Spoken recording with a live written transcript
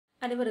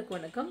அனைவருக்கும்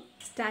வணக்கம்.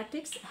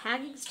 Statics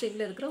hanging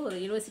ஸ்ட்ரிங்கில் இருக்கிற ஒரு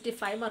யூனிவர்சிட்டி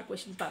 5 மார்க்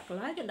கொஷின்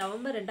பார்க்கலாம். இது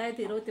நவம்பர்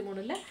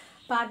 2023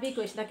 பார்ட் பி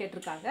கொஷனாக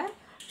கேட்டிருக்காங்க.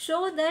 Show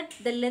that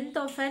the length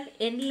of an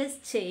endless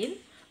chain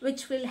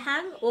which will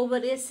hang over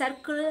a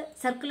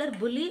circular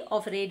bully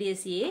of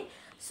radius A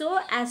so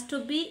as to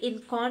be in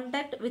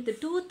contact with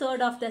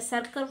 2/3 of the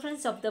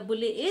circumference of the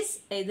bully is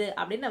இது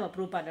அப்படின்னு நம்ம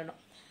prove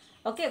பண்ணணும்.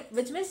 Okay,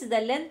 which means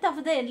the length of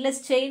the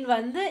endless chain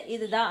வந்து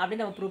இதுதான்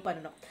அப்படின்னு நம்ம prove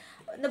பண்ணணும்.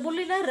 இந்த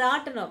புள்ளினா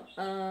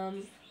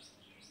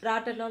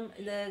ராட்டனம்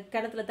இந்த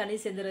கிணத்துல தண்ணி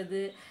சேர்ந்துறது,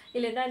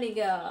 இல்லைன்னா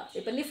நீங்கள்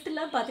இப்போ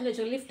லிஃப்ட்லாம் பார்த்தீங்கன்னு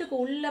வச்சுக்கோங்க, லிஃப்ட்டுக்கு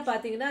உள்ளே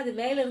பார்த்தீங்கன்னா அது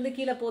மேலேருந்து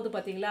கீழே போகுது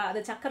பார்த்தீங்களா, அது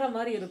சக்கரம்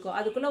மாதிரி இருக்கும்,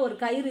 அதுக்குள்ளே ஒரு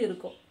கயிறு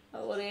இருக்கும்,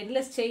 ஒரு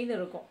எண்ட்லெஸ் செயின்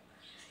இருக்கும்.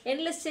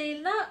 எண்ட்லெஸ்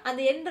செயின்னா அந்த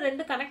எண்டு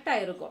ரெண்டு கனெக்ட்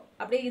ஆகிருக்கும்,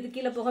 அப்படியே இது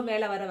கீழே போக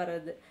மேலே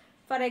வர்றது.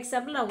 ஃபார்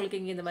எக்ஸாம்பிள் நான் உங்களுக்கு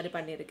இங்கே இந்த மாதிரி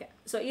பண்ணியிருக்கேன்.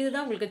 ஸோ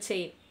இதுதான் உங்களுக்கு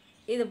செயின்,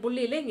 இது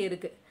புள்ளியில் இங்கே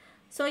இருக்குது.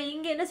 ஸோ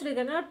இங்கே என்ன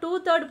சொல்லியிருக்காங்கன்னா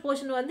 2/3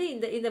 போர்ஷன் வந்து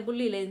இந்த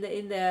புள்ளியில்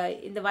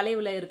இந்த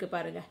வளைவில் இருக்குது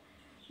பாருங்கள்.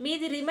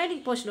 மீதி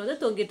ரிமைனிங் போர்ஷன் வந்து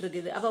தொங்கிட்டு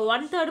இருக்குது. அப்போ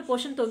 1/3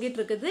 போர்ஷன் தொங்கிட்டு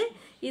இருக்குது,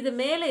 இது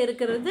மேலே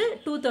இருக்கிறது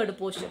 2/3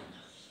 போர்ஷன்.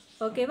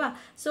 ஓகேவா?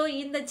 ஸோ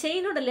இந்த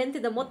செயினோட லென்த்,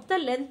 இந்த மொத்த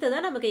லென்த்து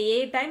தான் நமக்கு a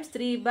 ×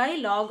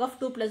 3/log of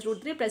 2 +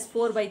 √3 +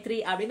 4/3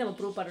 அப்படின்னு நம்ம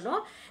ப்ரூவ்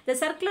பண்ணணும். இந்த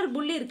சர்க்குலர்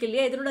புள்ளி இருக்கு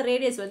இல்லையா, இதனோட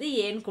ரேடியஸ் வந்து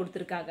ஏன்னு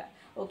கொடுத்துருக்காங்க.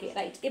 ஓகே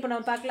ரைட், இப்போ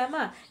நம்ம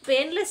பார்க்கலாமா? இப்போ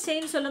எண்ட்லெஸ்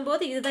செயின்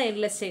சொல்லும்போது இதுதான்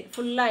எண்ட்லெஸ் செயின்,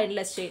 ஃபுல்லாக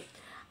எண்ட்லெஸ் செயின்.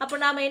 அப்போ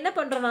நாம் என்ன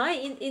பண்ணுறோன்னா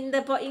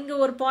இங்கே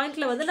ஒரு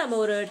பாயிண்டில் வந்து நம்ம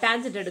ஒரு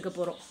டான்ஜென்ட் எடுக்க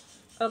போகிறோம்.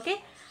 ஓகே,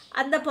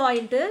 அந்த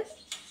பாயிண்ட்டு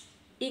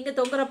இங்கே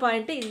தொங்குற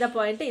பாயிண்ட்டு, இந்த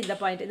பாயிண்ட்டு, இந்த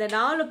பாயிண்ட், இந்த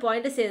 4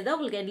 பாயிண்ட்டு சேர்ந்து தான்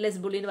உங்களுக்கு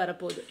எண்ட்லெஸ் புள்ளின்னு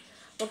வரப்போகுது.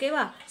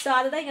 ஓகேவா? ஸோ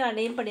அதை தான் இங்கே நான்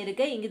நேம்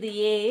பண்ணியிருக்கேன். இங்கே இது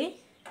ஏ,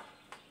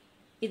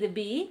 இது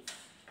பி.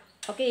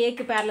 ஓகே,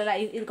 ஏக்கு பேரலாக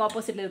இதுக்கு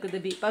ஆப்போசிட்டில் இருக்குது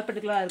பி,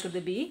 பர்பெண்டிகுலராக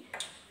இருக்குது பி.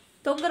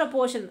 தொங்குற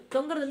போர்ஷன்,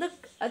 தொங்குறது வந்து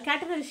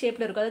கேட்டகரி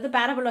ஷேப்பில் இருக்கும், அதாவது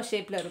பேரபோலா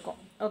ஷேப்பில் இருக்கும்.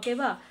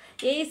 ஓகேவா?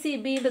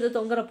 ஏசிபின்றது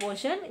தொங்குற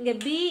போர்ஷன், இங்கே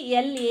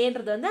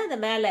பிஎல்ஏன்றது வந்து அந்த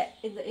மேலே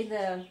இந்த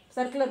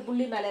சர்க்குலர்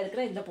புள்ளி மேலே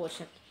இருக்கிற இந்த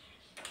போர்ஷன்,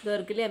 இது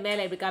இருக்கு இல்லையா,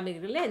 மேலே இப்படி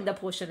காமிக்கிறது இல்லையா, இந்த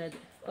போர்ஷன் அது.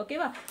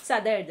 ஓகேவா? ஸோ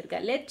அதான்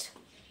எடுத்திருக்கேன். லெட்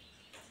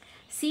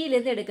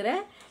சிலேருந்து எடுக்கிற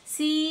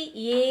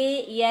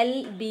சிஏஎல்பிசி,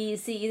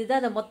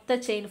 இதுதான் அந்த மொத்த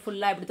செயின்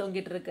ஃபுல்லாக இப்படி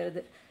தொங்கிட்டு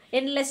இருக்கிறது,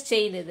 எண்ட்லெஸ்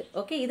செயின் இது.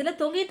 ஓகே, இதில்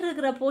தொங்கிட்டு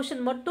இருக்கிற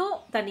போர்ஷன் மட்டும்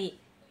தனி,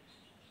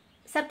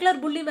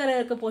 சர்க்குலர் புள்ளி மேலே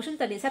இருக்கிற போர்ஷன்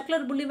தனி.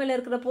 சர்க்குலர் புள்ளி மேலே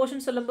இருக்கிற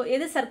போர்ஷன் சொல்லும்போது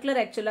எது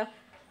சர்க்குலர் ஆக்சுவலாக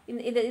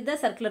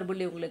இதுதான் சர்க்குலர்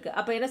புள்ளி உங்களுக்கு.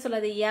 அப்போ என்ன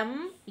சொல்லாது,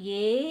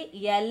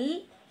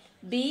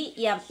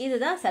 MALBM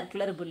இதுதான்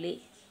சர்க்குலர் புள்ளி.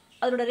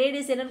 அதோட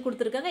ரேடியஸ் என்னன்னு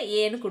கொடுத்துருக்காங்க,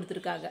 ஏன்னு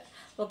கொடுத்துருக்காங்க.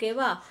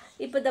 ஓகேவா?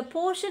 இப்போ இந்த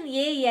போர்ஷன்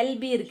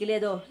ஏஎல்பி இருக்கு இல்லையா,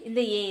 ஏதோ இந்த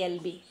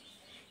ஏஎல்பி,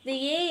 இந்த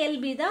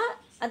ஏஎல்பி தான்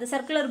அந்த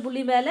சர்க்குலர்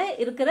புள்ளி மேலே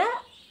இருக்கிற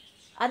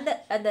அந்த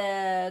அந்த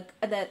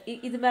அந்த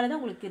இது மேலே தான்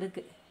உங்களுக்கு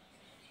இருக்குது.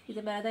 இது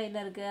மேலே தான் என்ன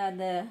இருக்குது,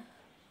 அந்த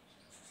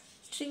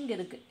ஸ்ட்ரிங்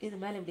இருக்குது, இது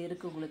மேலே இப்படி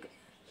இருக்குது உங்களுக்கு.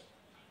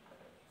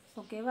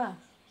 ஓகேவா?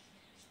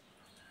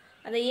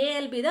 அந்த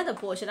ஏஎல்பி தான் அந்த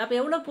போர்ஷன். அப்போ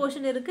எவ்வளோ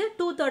போர்ஷன் இருக்குது,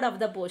 2/3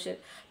 of the portion,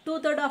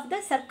 2/3 of the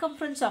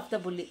circumference of the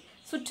புள்ளி,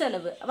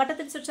 சுற்றளவு.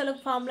 வட்டத்தின் சுற்றளவு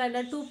ஃபார்முலா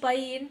என்ன, 2π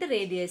 ×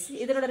 ரேடியஸ்.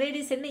 இதனோட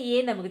ரேடியஸ் என்ன, ஏ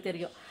நமக்கு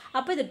தெரியும்.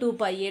 அப்போ இது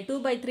 2πa,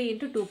 2/3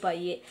 × 2πa.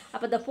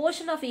 அப்போ இந்த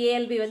போர்ஷன் ஆஃப்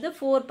ஏஎல்பி வந்து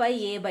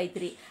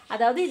 4πa/3.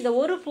 அதாவது இந்த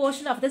ஒரு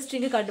portion of the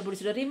string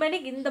கண்டுபிடிச்சிடும்.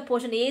 Remaining இந்த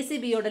போர்ஷன்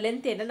ஏசிபியோட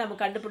லென்த் என்ன நம்ம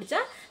கண்டுபிடிச்சா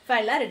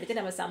ஃபைனலாக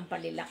ரெண்டுத்தையும் நம்ம சம்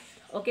பண்ணிடலாம்.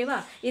 ஓகேவா?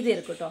 இது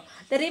இருக்கட்டும்.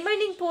 இந்த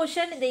ரிமைனிங்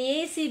போர்ஷன் இந்த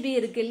ஏசிபி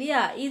இருக்குது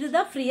இல்லையா,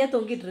 இதுதான் ஃப்ரீயாக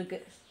தொங்கிட்டு இருக்கு.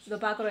 இப்போ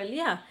பார்க்குறோம்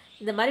இல்லையா,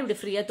 இந்த மாதிரி இப்படி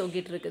ஃப்ரீயாக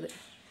தொங்கிட்டு இருக்குது.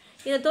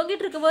 இதை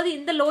தொங்கிட்டு இருக்கும்போது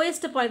இந்த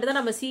லோயஸ்ட் பாயிண்ட் தான்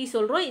நம்ம சி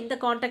சொல்கிறோம், இந்த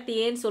காண்டாக்ட்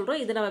ஏன்னு சொல்கிறோம்,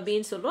 இது நம்ம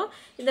பின்னு சொல்கிறோம்,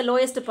 இந்த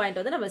லோயஸ்ட் பாயிண்ட்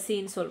வந்து நம்ம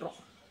சின்னு சொல்கிறோம்.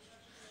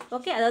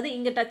 ஓகே, அதாவது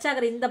இங்கே டச்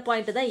ஆகிற இந்த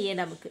பாயிண்ட்டு தான் ஏ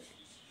நமக்கு.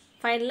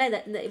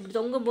 ஃபைனலாக இந்த இப்படி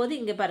தொங்கும்போது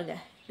இங்கே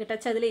பாருங்கள், இங்கே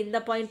டச் ஆகுதுல இந்த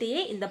பாயிண்ட் ஏ,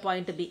 இந்த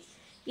பாயிண்ட் பி,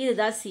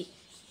 இதுதான் சி.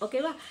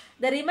 ஓகேவா?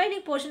 The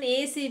remaining portion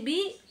ACP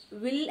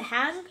will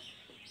hang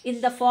in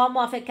the form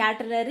of a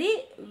catenary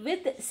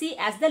with C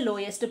as the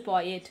lowest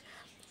point.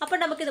 அப்போ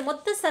நமக்கு இந்த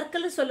மொத்த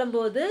சர்க்கிள்னு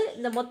சொல்லும்போது,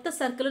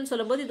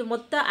 இது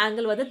மொத்த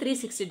ஆங்கிள் வந்து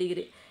 360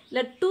 டிகிரி.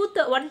 இல்லை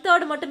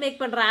 1/3 மட்டும் மேக்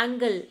பண்ணுற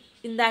ஆங்கிள்,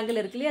 இந்த ஆங்கிள்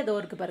இருக்கு இல்லையா, அதோ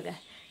இருக்குது பாருங்கள்,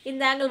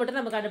 இந்த ஆங்கிள் மட்டும்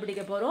நம்ம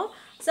கண்டுபிடிக்க போகிறோம்.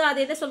 ஸோ அது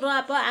என்ன சொல்கிறோம்,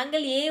 அப்போ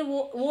ஆங்கிள்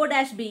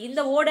AO'B,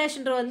 இந்த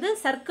ஓ'ன்ற வந்து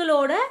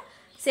சர்க்கிளோட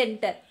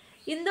சென்டர்,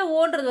 இந்த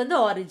ஓன்றது வந்து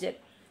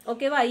ஆரிஜின்.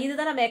 ஓகேவா?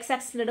 இதுதான் நம்ம எக்ஸ்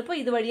ஆக்சிஸ்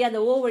எடுப்போம், இது வழியாக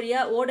அந்த O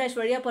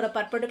வழியாக போகிற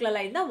பர்பெண்டிகுலர்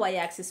லைன் தான் Y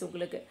ஆக்சிஸ்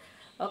உங்களுக்கு.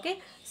 ஓகே,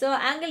 ஸோ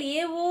ஆங்கிள்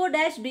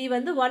AO'B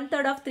வந்து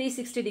 1/3 ஆஃப்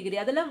 360 டிகிரி,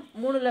 அதில்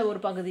 3ல் ஒரு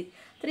பகுதி.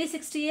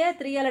 360-ஐ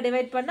 3ஆல்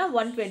டிவைட் பண்ணால்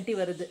 120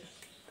 வருது.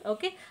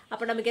 ஓகே,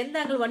 அப்போ நமக்கு எந்த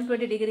ஆங்கிள்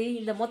 120 டிகிரி,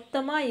 இந்த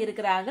மொத்தமாக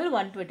இருக்கிற ஆங்கிள்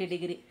 120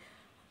 டிகிரி.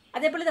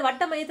 அதே போல் இந்த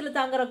வட்ட மையத்தில்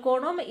தாங்குற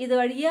கோணம் இது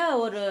வழியாக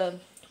ஒரு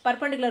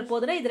பர்பெண்டிகுலர்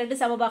போதுன்னா இது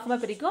ரெண்டு சமபாகமாக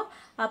பிரிக்கும்.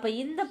 அப்போ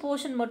இந்த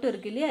போர்ஷன் மட்டும்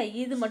இருக்குது இல்லையா,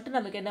 இது மட்டும்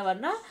நமக்கு என்ன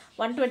வரனா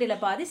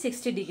 120ல் பாதி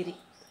 60 டிகிரி.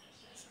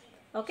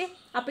 ஓகே,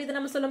 அப்போ இதை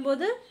நம்ம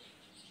சொல்லும்போது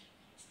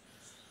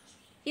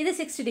இது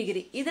 60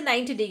 டிகிரி, இது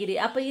 90 டிகிரி.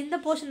 அப்போ இந்த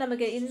போர்ஷன்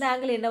நமக்கு இந்த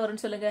ஆங்கிள் என்ன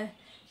வரும்னு சொல்லுங்கள்,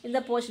 இந்த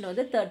போர்ஷன்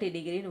வந்து 30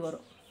 டிகிரின்னு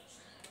வரும்.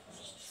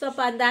 ஸோ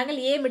அப்போ அந்த ஆங்கிள்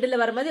ஏ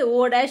மிடில் வரும்போது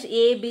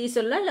O'AB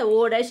சொல்லலாம், இல்லை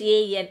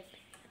O'AN.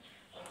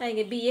 நான்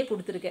இங்கே பிஏ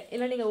கொடுத்துருக்கேன்,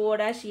 இல்லை நீங்கள்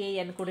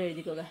O'AN கூட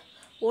எழுதிக்கோங்க.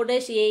 O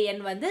dash AN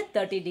வந்து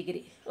 30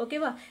 டிகிரி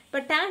ஓகேவா இப்போ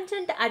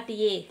டேஞ்சன்ட் அட்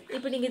ஏ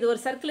இப்போ நீங்கள் இது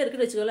ஒரு சர்க்கிள்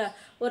இருக்குன்னு வச்சுக்கோங்கள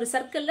ஒரு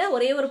சர்க்கிளில்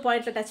ஒரே ஒரு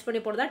பாயிண்ட்டில் டச்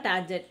பண்ணி போடுறதா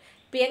டேஞ்சன்ட்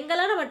இப்போ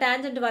எங்கெல்லாம் நம்ம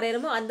டேஞ்சன்ட்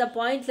வரைகிறோமோ அந்த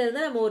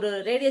பாயிண்ட்லேருந்து நம்ம ஒரு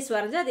ரேடியஸ்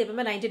வரைஞ்சி அது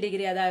எப்பவுமே 90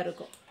 டிகிரியாக தான்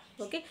இருக்கும்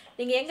ஓகே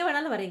நீங்கள் எங்கே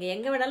வேணாலும் வரீங்க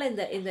எங்கே வேணாலும்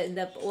இந்த இந்த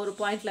இந்த ஒரு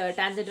பாயிண்ட்டில்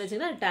டேஞ்சன்ட்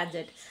வச்சிங்கன்னா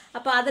டேஞ்சன்ட்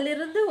அப்போ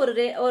அதிலிருந்து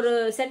ஒரு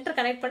சென்டர்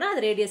கனெக்ட் பண்ணால்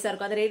அது ரேடியஸாக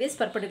இருக்கும் அந்த ரேடியஸ்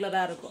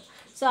பர்பண்டிகுலராக இருக்கும்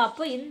ஸோ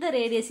அப்போ இந்த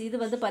ரேடியஸ்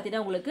இது வந்து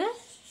பார்த்தீங்கன்னா உங்களுக்கு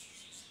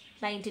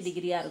 90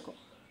 டிகிரியாக இருக்கும்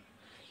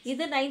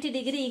இது 90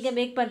 டிகிரி இங்கே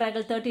மேக் பண்ணுறாங்க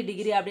 30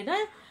 டிகிரி அப்படின்னா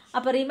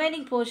அப்போ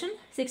remaining portion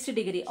 60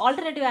 degree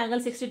alternative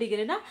angle 60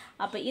 டிகிரினா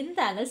அப்போ இந்த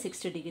ஆங்கிள்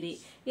 60 டிகிரி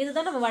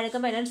இதுதான் நம்ம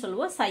வழக்கமாக என்னென்னு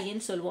சொல்லுவோம்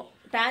சைன்னு சொல்லுவோம்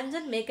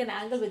tangent make an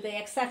angle with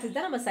X axis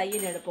தான் நம்ம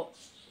சைன்னு எடுப்போம்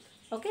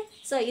ஓகே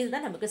ஸோ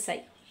இதுதான் நமக்கு சை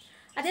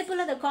அதே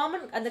போல் அந்த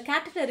காமன் அந்த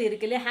கேட்டகரி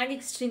இருக்கு இல்லையா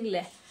ஹேங்கிங் ஸ்ட்ரிங்கில்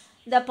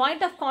இந்த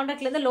point of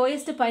காண்டாக்ட்லேருந்து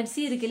lowest point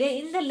C இருக்கு இல்லையா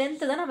இந்த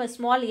லென்த்து தான் நம்ம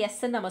ஸ்மால்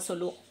எஸ்ன்னு நம்ம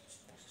சொல்லுவோம்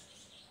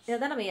இதை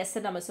தான் நம்ம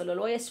எஸ்ன்னு நம்ம சொல்லுவோம்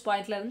லோயஸ்ட்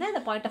பாயிண்ட்லேருந்து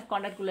அந்த பாயிண்ட் ஆஃப்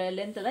காண்டாக்ட் உள்ள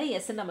லென்த்து தான்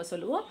எஸ்ன்னு நம்ம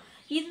சொல்லுவோம்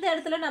இந்த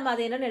இடத்துல நம்ம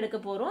அதை என்னென்னு எடுக்க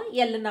போகிறோம்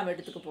எல்லுன்னு நம்ம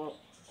எடுத்துக்க போகிறோம்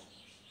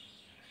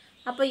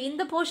அப்போ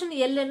இந்த போர்ஷன்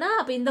எல்லுன்னா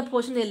அப்போ இந்த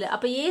போர்ஷன் எல்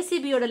அப்போ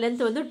ஏசிபியோட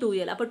லென்த் வந்து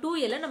 2L அப்போ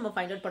 2L நம்ம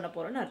ஃபைண்ட் அவுட் பண்ண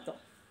போகிறோம்னு அர்த்தம்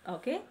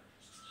ஓகே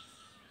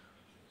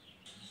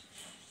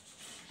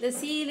இந்த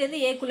சியிலேருந்து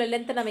ஏக்குள்ள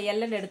லென்த்தை நம்ம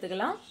எல்லுன்னு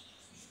எடுத்துக்கலாம்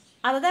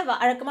அதை தான்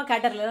வழக்கமாக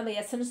கேட்டரில் நம்ம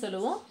எஸ்ன்னு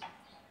சொல்லுவோம்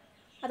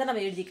அதை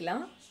நம்ம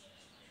எழுதிக்கலாம்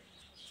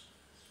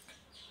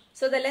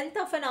so the length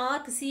of an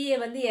arc CA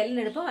வந்து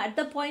எல்னு எடுப்போம் அட்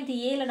த பாயிண்ட்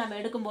ஏல நம்ம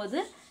எடுக்கும்போது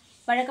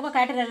வழக்கமாக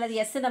கேட்டரில் அது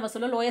எஸ் நம்ம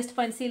சொல்லுவோம் லோயஸ்ட்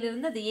பாயிண்ட்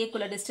சியிலிருந்து அது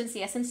ஏக்குள்ள டிஸ்டன்ஸ்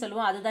எஸ்ன்னு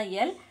சொல்லுவோம் அதுதான்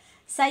எல்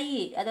சை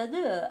அதாவது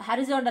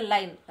ஹரிசாண்டல்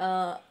லைன்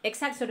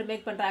எக்ஸாக்ஸோட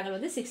மேக் பண்ணுற ஆங்கிள்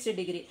வந்து 60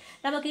 டிகிரி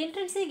நமக்கு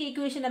இன்ட்ரென்சிக்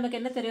ஈக்குவேஷன் நமக்கு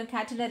என்ன தெரியும்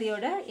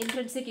கேட்டனரியோட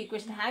intrinsic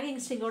equation hanging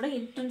ஸ்ட்ரிங்கோட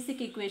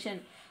intrinsic equation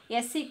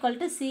S equal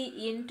to C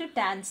into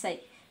tan சை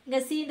இங்கே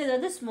சின்றது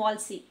வந்து ஸ்மால்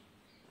சி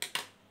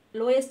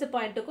லோயஸ்ட்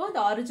பாயிண்ட்டுக்கும் அந்த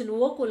ஆரிஜின்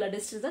ஓக்கு உள்ள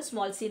டிஸ்டன்ஸ் தான்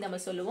ஸ்மால் சி நம்ம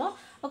சொல்லுவோம்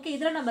ஓகே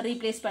இதில் நம்ம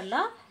ரீப்ளேஸ்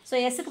பண்ணலாம் ஸோ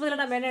எஸ்ஸுக்கு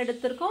பதிலாக நம்ம என்ன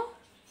எடுத்திருக்கோம்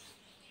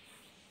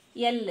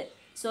L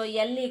so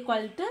L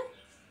equal to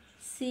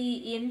C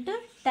into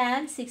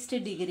tan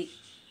 60 degree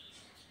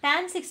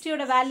tan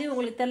 60 value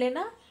உங்களுக்கு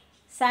தெரியலனா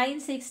sin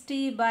 60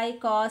 by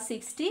cos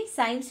 60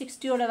 sin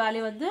 60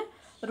 value வந்து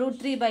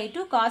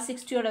 √3/2 cos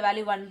 60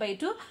 value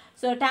 1/2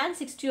 so tan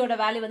 60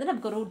 value வந்து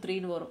நமக்கு √3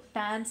 வரும்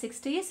tan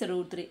 60 is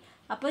 √3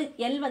 அப்போ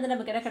L வந்து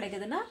நமக்கு என்ன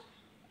கிடைக்குதுன்னா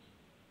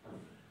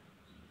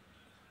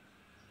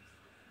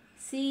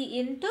C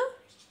into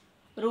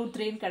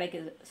 √3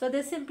 கிடைக்குது ஸோ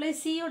திஸ் implies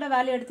C யோட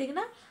வேல்யூ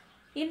எடுத்தீங்கன்னா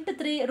into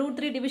 3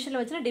 √3 டிவிஷனில்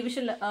வச்சுன்னா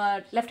டிவிஷனில்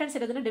லெஃப்ட் ஹேண்ட்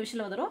சைடு வந்து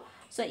டிவிஷனில் வந்துடும்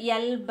ஸோ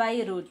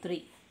L/√3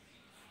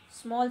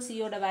 ஸ்மால்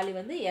சியோட வேல்யூ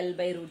வந்து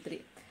L/√3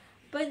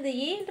 இப்போ இந்த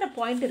ஏன்ற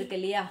பாயிண்ட் இருக்கு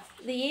இல்லையா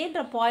இந்த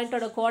ஏன்ற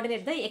பாயிண்டோட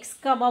கோஆர்டினேட் தான் x,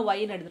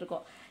 yன்னு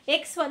எடுத்துருக்கோம்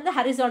x வந்து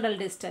ஹரிசாண்டல்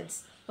டிஸ்டன்ஸ்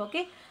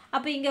ஓகே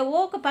அப்போ இங்கே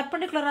ஓக்கு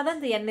பர்பண்டிகுலராக தான்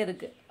இந்த n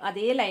இருக்குது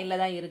அதே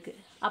லைனில் தான் இருக்குது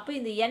அப்போ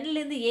இந்த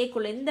nலேருந்து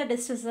ஏக்குள்ளே இந்த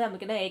டிஸ்டன்ஸ் தான்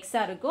நமக்கு என்ன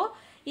எக்ஸாக இருக்கும்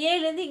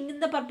ஏலேருந்து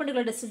இந்த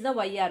பர்பண்டிகுலர் டிஸ்டன்ஸ்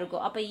தான் ஒய்யாக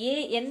இருக்கும் அப்போ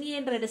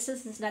NAன்ற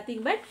distance is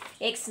nothing but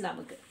X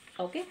நமக்கு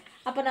ஓகே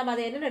அப்போ நம்ம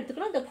அதை என்னென்னு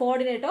எடுத்துக்கிறோம் இந்த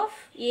கோஆர்டினேட் ஆஃப்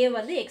ஏ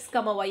வந்து x,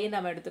 yன்னு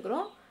நம்ம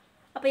எடுத்துக்கிறோம்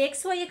அப்போ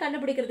XYயை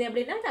கண்டுபிடிக்கிறது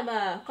எப்படின்னா நம்ம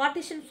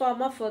கார்ட்டீசியன்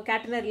ஃபார்ம் ஆஃப்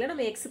கேட்டனரியில்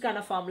நம்ம எக்ஸுக்கான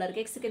ஃபார்முலா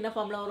இருக்குது எக்ஸுக்கு என்ன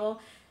ஃபார்முலா வரும்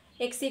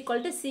x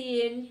equal to C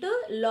into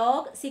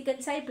log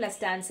secant psi plus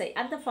Don சை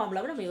அந்த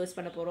ஃபார்முலாவை நம்ம யூஸ்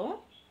பண்ண போகிறோம்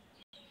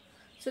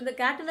ஸோ இந்த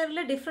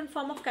கேட்டனரியில் டிஃப்ரெண்ட்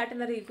ஃபார்ம் ஆஃப்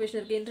கேட்டனரி ஈக்குவேஷன்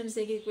இருக்குது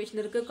இன்ட்ரின்சிக்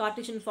ஈக்குவேஷன் இருக்குது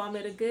கார்ட்டீசியன் ஃபார்ம்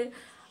இருக்குது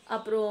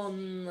அப்புறம்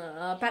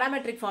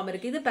பேராமெட்ரிக் ஃபார்ம்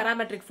இருக்குது இது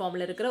பேராமெட்ரிக்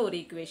ஃபார்மில் இருக்கிற ஒரு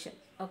equation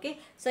okay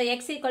so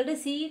x equal to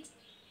C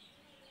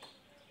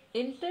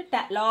into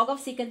log of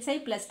secant psi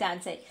plus tan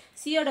psi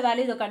c ஓட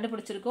வேல்யூ இதை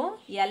கண்டுபிடிச்சிருக்கோம்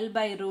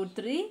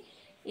L/√3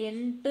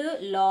 into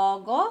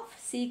log of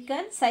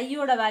secant psi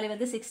ஓட வேல்யூ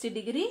வந்து 60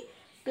 degree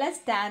plus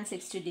tan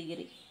 60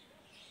 degree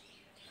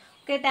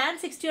okay tan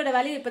 60 ஓட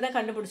value இப்போ தான்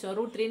கண்டுபிடிச்சோம்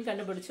 √3ன்னு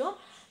கண்டுபிடிச்சோம்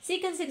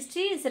secant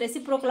 60 is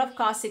reciprocal of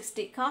cos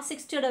 60 cos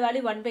 60 ஓட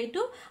வேல்யூ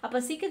 1/2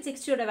 அப்போ secant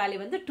 60 ஓட வேல்யூ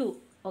வந்து 2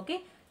 ஓகே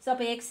ஸோ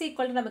அப்போ x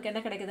ஈக்குவல் நமக்கு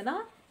என்ன கிடைக்குதுன்னா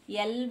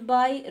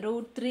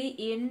L/√3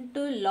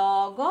 into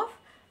log of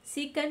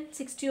secant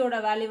 60 ஓட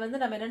வேல்யூ வந்து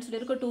நம்ம என்னன்னு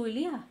சொல்லியிருக்கோம் 2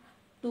 இல்லையா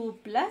 2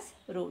 +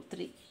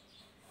 √3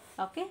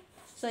 ஓகே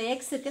ஸோ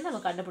எக்ஸுக்கு நம்ம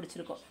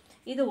கண்டுபிடிச்சிருக்கோம்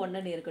இது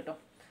ஒன்றுன்னு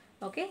இருக்கட்டும்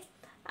ஓகே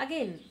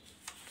அகெயின்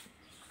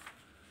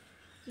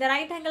இந்த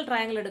ரைட் ஆங்கிள்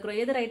ட்ரையாங்கிள் எடுக்கிறோம்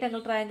எது ரைட்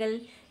ஆங்கிள் ட்ரையாங்கிள்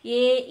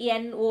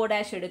ANO'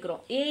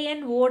 எடுக்கிறோம்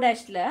ANO'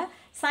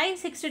 sin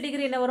 60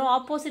 டிகிரி என்ன வரும்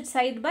ஆப்போசிட்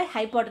சைட் பை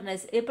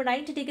ஹைப்போட்டனஸ் இப்போ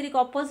 90 டிகிரிக்கு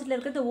ஆப்போசிட்டில்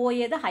இருக்கிறது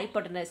OA தான்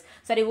hypotenuse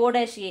sorry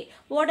O'(A)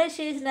 O'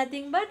 is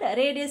nothing but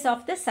radius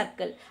of the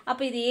circle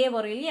அப்போ இது A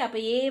வரும் இல்லையா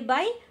அப்போ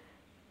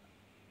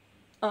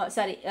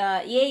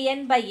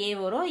AN/A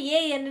வரும்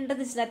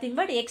ANன்றது is nothing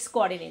but X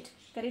coordinate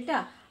கரெக்டா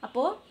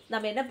அப்போது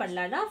நம்ம என்ன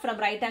பண்ணலான்னா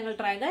from right angle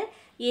triangle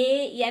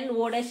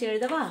ANO'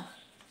 எழுதவா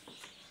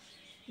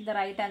இந்த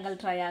right angle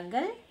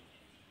triangle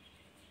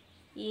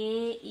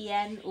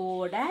ANO'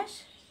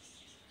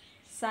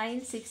 sin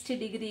 60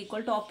 degree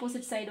equal to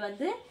opposite side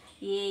வந்து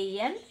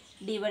AN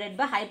divided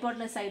by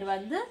hypotenuse side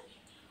வந்து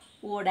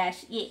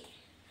O'(A)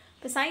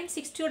 இப்போ sin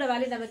 60 ஓட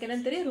வேல்யூ நமக்கு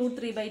என்னன்னு தெரியும்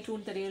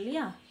 √3/2ன்னு தெரியும்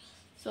இல்லையா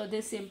so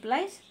this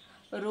implies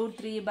root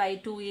 3 by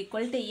 2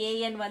 equal to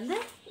an வந்து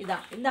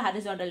இதான் இந்த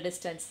horizontal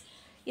distance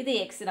இது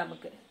x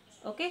நமக்கு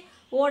ஓகே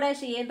o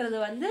dash aன்றது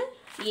வந்து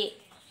a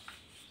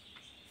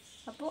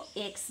அப்போ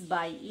x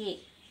by a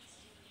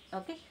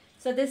okay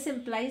so this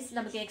implies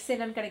நமக்கு x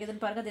என்னன்னு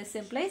கிடைக்குதுன்னு பாருங்க this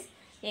implies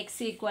x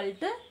equal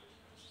to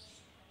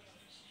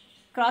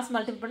cross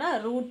multiply பண்ணா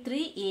root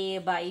 3a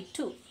by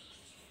 2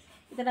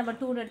 இதை நம்ம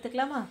 2 ன்னு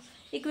எடுத்துக்கலாமா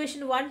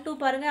equation 1 2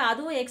 பாருங்க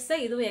அதுவும் x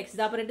இதுவும் x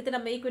தான் அப்ப ரெண்டுத்தை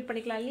நம்ம ஈக்குவேட்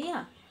பண்ணிக்கலாம் இல்லையா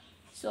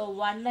so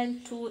 1 and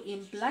 2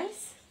 implies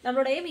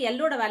நம்மளோட aim l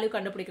ஓட வேல்யூ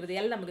கண்டுபிடிக்கிறது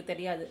l நமக்கு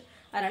தெரியாது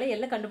அதனால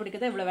l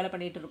கண்டுபிடிக்கிறத இவ்வளவு வேலை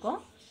பண்ணிட்டு இருக்கோம்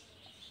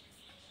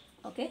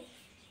ஓகே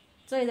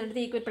so இத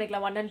ரெண்டுத்தை ஈக்குவேட்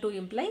பண்ணிக்கலாம் 1 and 2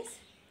 implies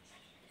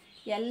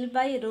l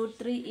by root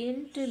 3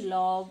 into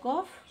log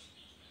of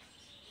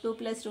 2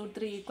 plus root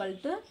 3 equal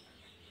to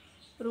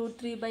root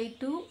 3 by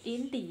 2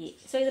 into a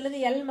so இதுல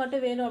இருந்து l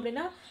மட்டும் வேணும்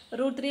அப்படினா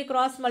root 3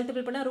 cross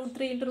multiply பண்ணா root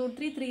 3 into root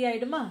 3 3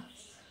 ஆயிடுமா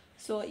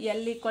so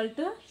l equal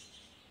to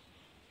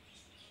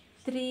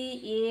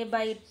 3a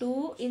by 2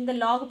 இந்த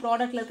log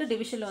productல இருக்க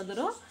divisionல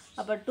வந்துரும்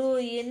அப்ப 2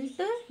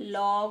 into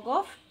log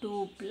of 2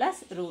 plus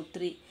root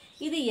 3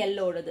 இது l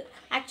ஓடது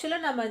actually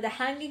நம்ம இந்த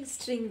hanging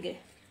string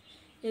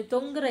இது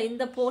தொங்குற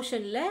இந்த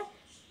portionல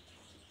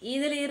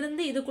இதில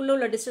இருந்து இதுக்குள்ள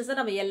உள்ள distance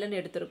நம்ம l ன்னு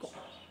எடுத்துறோம்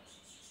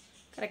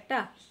கரெக்ட்டா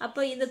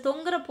அப்ப இந்த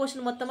தொங்குற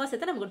portion மொத்தமா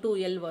சேர்த்தா நமக்கு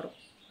 2l வரும்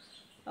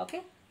ஓகே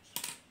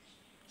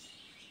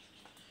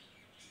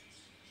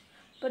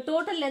இப்ப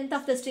total length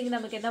of the string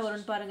நமக்கு என்ன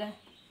வரும்னு பாருங்க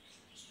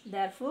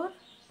therefore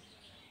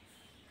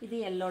இது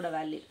l ஓட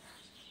value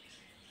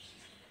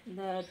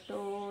the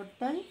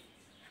total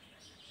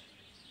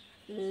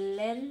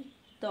length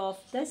of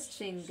the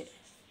string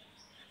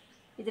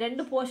இது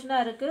ரெண்டு போர்ஷனா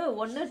இருக்கு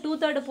ஒன்னு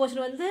 2/3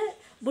 போர்ஷன் வந்து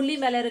புள்ளி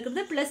மேல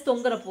இருக்குது பிளஸ்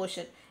தொங்குற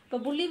போர்ஷன் இப்ப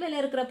புள்ளி மேல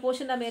இருக்கிற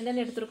போர்ஷன் நாம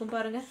என்னன்னு எடுத்துறோம்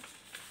பாருங்க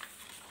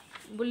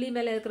புள்ளி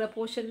மேல இருக்கிற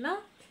போர்ஷன்னா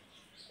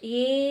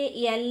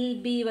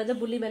ALB வந்து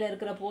புள்ளி மேல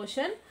இருக்கிற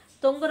போர்ஷன்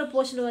தொங்குற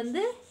போர்ஷன்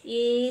வந்து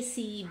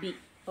ACB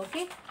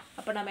ஓகே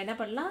அப்ப நாம என்ன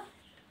பண்ணலாம்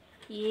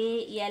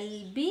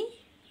ALB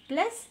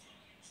plus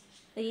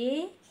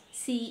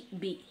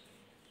ACB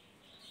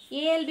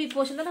ALB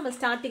portion தான் நம்ம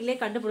ஸ்டார்டிங்லயே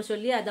கண்டுபிடிச்சோம்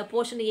இல்லையா அந்த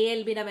portion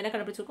ALB நாம என்ன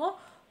கண்டுபிடிச்சிருக்கோம்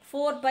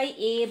 4 pi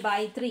a by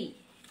 3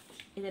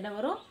 இது என்ன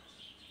வரும்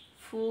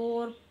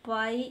 4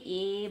 pi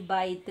a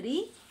by 3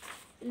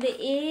 இந்த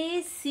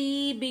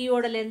ACB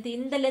ஓட லெந்த்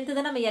இந்த லெந்த்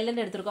தான் நம்ம L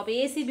ன்னு எடுத்துறோம் அப்ப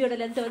ACB ஓட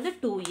லெந்த் வந்து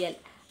 2L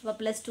அப்ப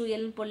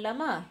 +2L ன்னு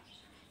போடலாமா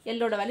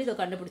L ஓட வேல்யூ இத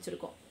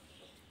கண்டுபிடிச்சிருக்கோம்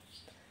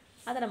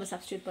அத நம்ம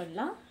சப்ஸ்டிட்யூட்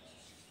பண்ணலாம்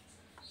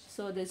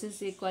so this is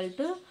equal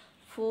to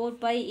 4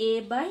 pi a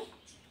by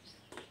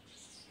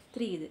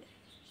 3 இது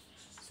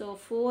so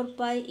 4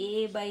 pi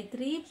a by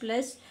 3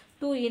 plus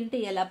 2 into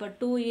L அப்ப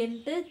 2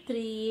 into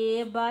 3a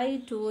by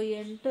 2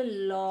 into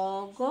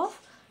log of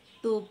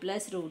 2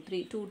 plus root 3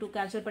 2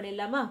 cancel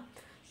பண்ணிடலாமா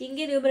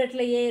இங்க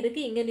நியூமரேட்டர்ல a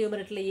இருக்கு இங்க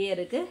நியூமரேட்டர்ல a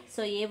இருக்கு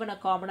so a வை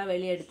நான் காமனா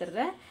வெளிய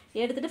எடுத்துறேன்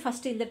எடுத்துட்டு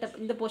ஃபர்ஸ்ட்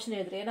இந்த போர்ஷன்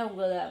எழுதுறேன் ஏனா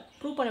உங்க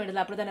ப்ரூவ் பண்ண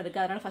வேண்டியது அப்படி தான்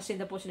இருக்கு அதனால ஃபர்ஸ்ட்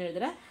இந்த போர்ஷன்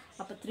எழுதுறேன்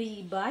அப்ப 3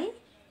 by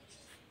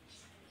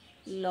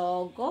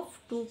log of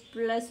 2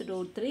 plus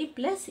root 3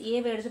 plus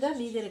a வை எடுத்துட்டா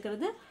மீதி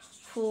இருக்குது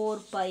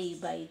 4 pi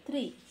by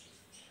 3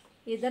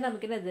 இதுதான்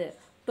நமக்கு என்னது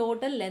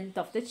total length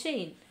of the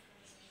chain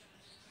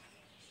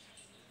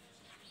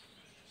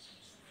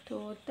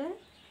total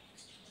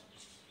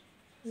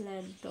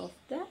length of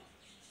the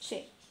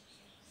chain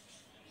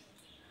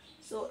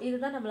so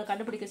இதுதான் நம்மள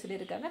கண்டுபிடிக்க சொல்லி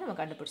இருக்காங்க நம்ம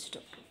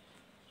கண்டுபிடிச்சிட்டோம்